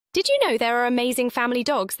Did you know there are amazing family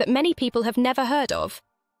dogs that many people have never heard of?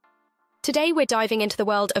 Today we're diving into the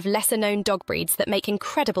world of lesser-known dog breeds that make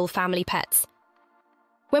incredible family pets.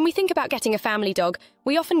 When we think about getting a family dog,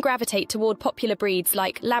 we often gravitate toward popular breeds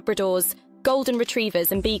like Labradors, Golden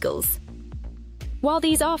Retrievers and Beagles. While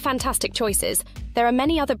these are fantastic choices, there are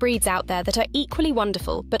many other breeds out there that are equally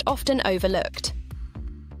wonderful but often overlooked.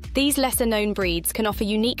 These lesser-known breeds can offer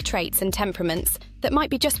unique traits and temperaments that might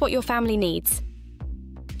be just what your family needs.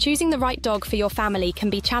 Choosing the right dog for your family can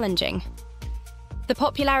be challenging. The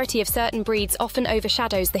popularity of certain breeds often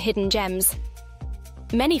overshadows the hidden gems.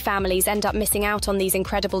 Many families end up missing out on these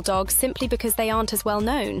incredible dogs simply because they aren't as well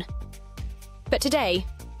known. But today,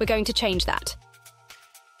 we're going to change that.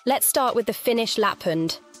 Let's start with the Finnish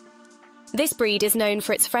Lapphund. This breed is known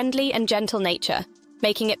for its friendly and gentle nature,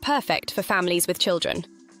 making it perfect for families with children.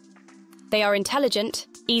 They are intelligent,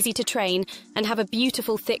 easy to train, and have a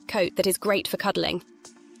beautiful thick coat that is great for cuddling.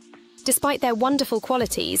 Despite their wonderful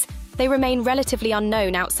qualities, they remain relatively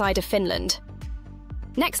unknown outside of Finland.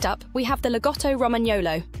 Next up, we have the Lagotto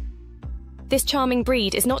Romagnolo. This charming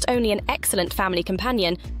breed is not only an excellent family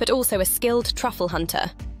companion, but also a skilled truffle hunter.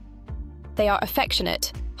 They are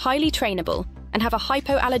affectionate, highly trainable, and have a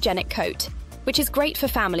hypoallergenic coat, which is great for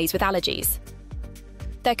families with allergies.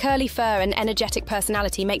 Their curly fur and energetic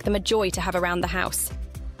personality make them a joy to have around the house.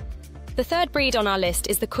 The third breed on our list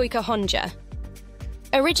is the Kooikerhondje.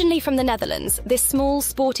 Originally from the Netherlands, this small,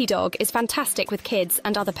 sporty dog is fantastic with kids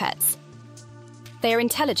and other pets. They are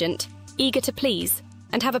intelligent, eager to please,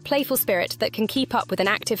 and have a playful spirit that can keep up with an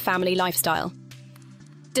active family lifestyle.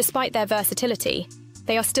 Despite their versatility,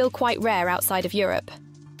 they are still quite rare outside of Europe.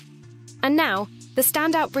 And now, the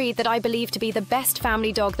standout breed that I believe to be the best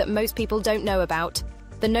family dog that most people don't know about,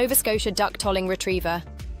 the Nova Scotia Duck-Tolling Retriever.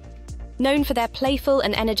 Known for their playful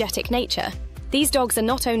and energetic nature, these dogs are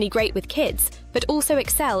not only great with kids, but also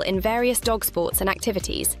excel in various dog sports and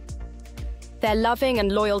activities. Their loving and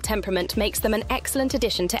loyal temperament makes them an excellent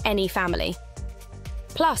addition to any family.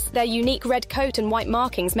 Plus, their unique red coat and white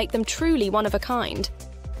markings make them truly one of a kind.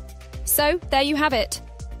 So, there you have it.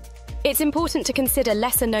 It's important to consider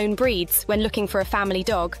lesser-known breeds when looking for a family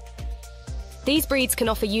dog. These breeds can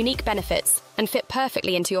offer unique benefits and fit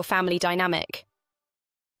perfectly into your family dynamic.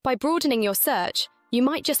 By broadening your search, you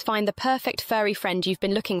might just find the perfect furry friend you've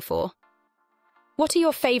been looking for. What are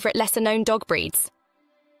your favourite lesser-known dog breeds?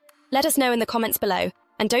 Let us know in the comments below,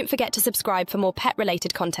 and don't forget to subscribe for more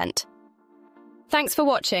pet-related content. Thanks for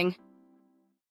watching.